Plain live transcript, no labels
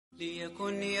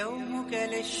ليكن يومك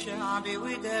للشعب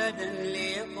ودادا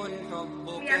ليكن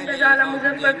حبك I am Razala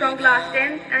Muzaffar from class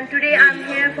 10th, and today I am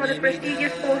here for the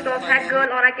prestigious post of head girl,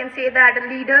 or I can say that a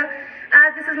leader,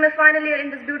 as this is my final year in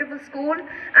this beautiful school,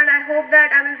 and I hope that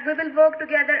we will work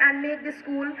together and make this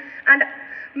school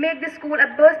a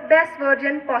best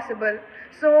version possible.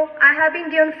 So I have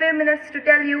been given few minutes to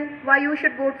tell you why you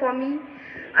should vote for me.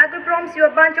 I could promise you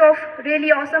a bunch of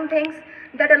really awesome things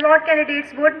that a lot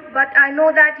candidates would, but I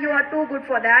know that you are too good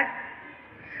for that.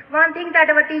 One thing that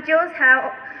our teachers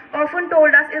have often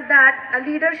told us is that a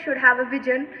leader should have a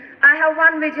vision. I have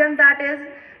one vision, that is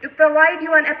to provide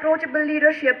you an approachable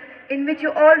leadership in which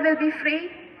you all will be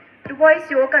free to voice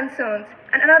your concerns.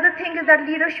 And another thing is that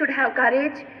leaders should have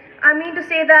courage. I mean to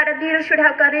say that a leader should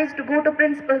have courage to go to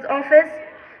principal's office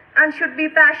and should be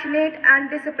passionate and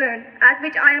disciplined, at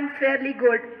which I am fairly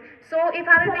good. So if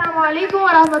I will... Assalamu alaikum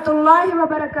wa rahmatullahi wa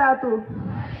barakatuh.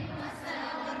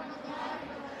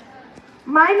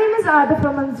 My name is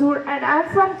Adifa Manzoor and I am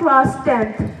from class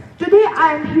 10th. Today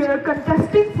I am here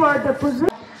contesting for the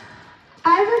position.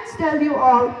 I will tell you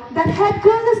all that head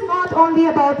girl is not only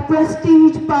about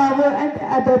prestige, power and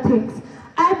other things.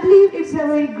 I believe it's a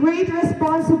very great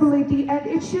responsibility and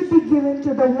it should be given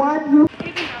to the one you...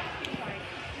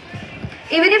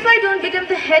 Even if I don't become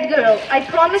the head girl, I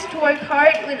promise to work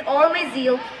hard with all my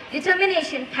zeal,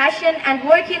 determination, passion, and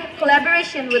work in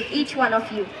collaboration with each one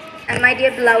of you. And my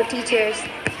dear beloved teachers.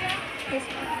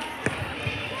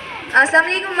 Assalamu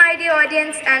alaikum, my dear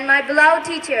audience and my beloved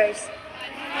teachers.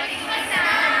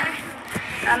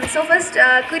 So first,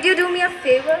 could you do me a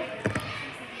favor?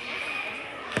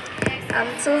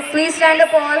 So please stand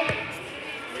up all.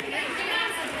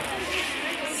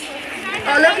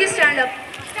 All of you stand up.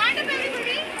 Stand up, everybody.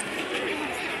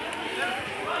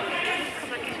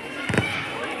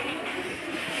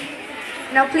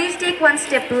 Now please take one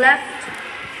step left.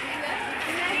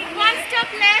 One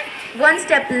step left. One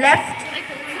step left.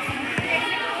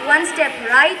 One step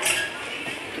right.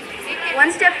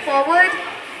 One step forward.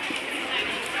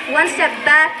 One step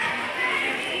back.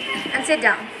 And sit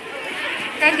down.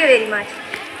 Thank you very much.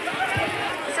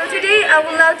 So today I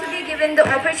would love to be given the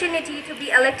opportunity to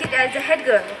be elected as the head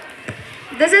girl.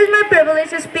 This is my privilege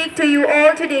to speak to you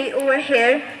all today over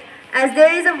here, as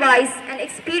there is a voice and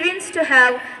experience to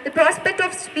have the prospect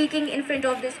of speaking in front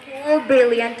of this whole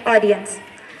brilliant audience.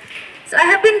 So I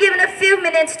have been given a few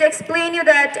minutes to explain you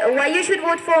that why you should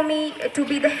vote for me to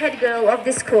be the head girl of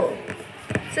this school.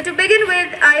 So to begin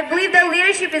with, I believe that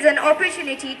leadership is an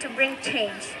opportunity to bring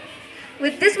change.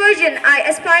 With this version, I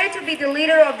aspire to be the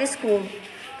leader of this school.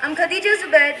 I'm Khadija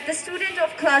Zubair, the student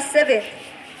of class 7th,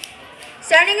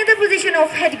 standing in the position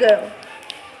of head girl.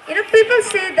 You know, people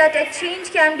say that a change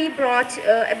can be brought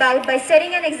about by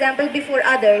setting an example before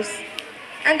others.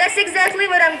 And that's exactly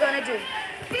what I'm gonna do.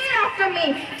 Repeat after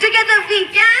me. Together we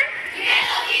can.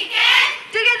 Together we can.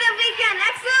 Together we can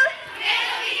excel.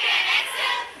 Together we can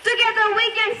excel. Together we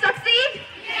can succeed.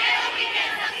 Together we can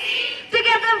succeed.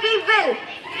 Together we will.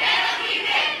 Together we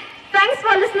will. Thanks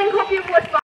for listening. Hope you vote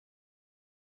for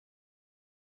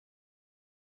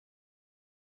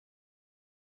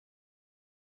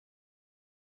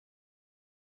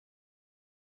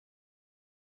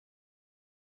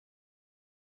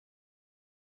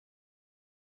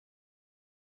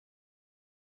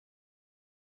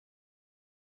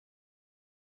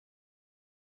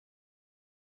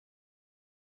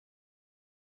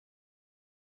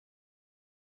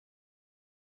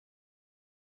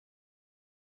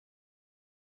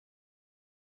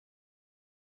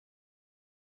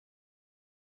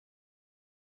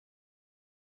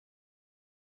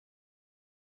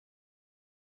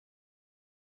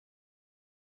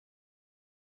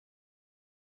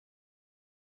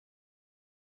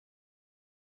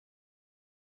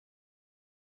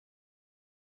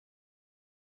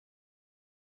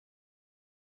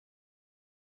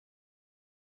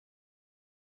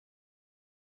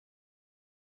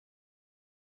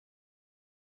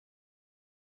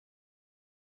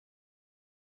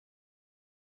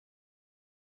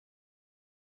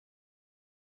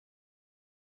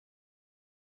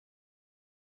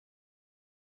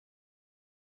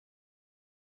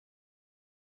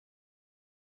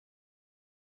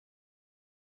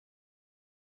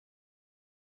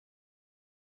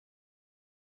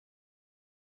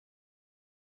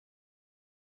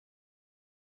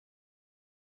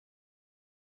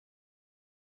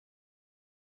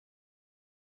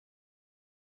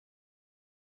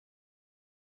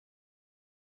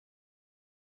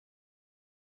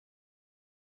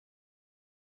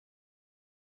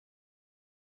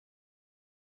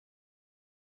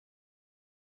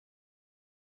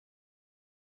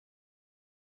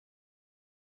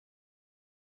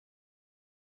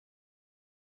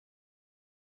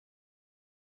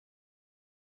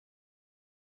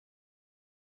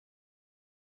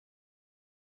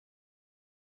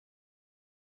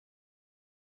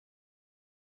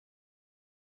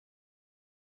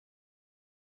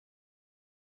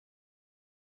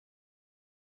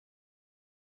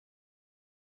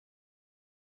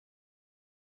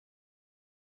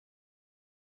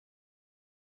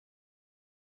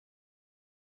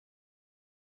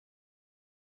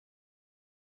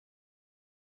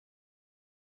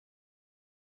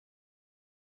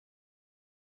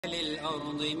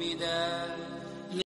الأرض مداد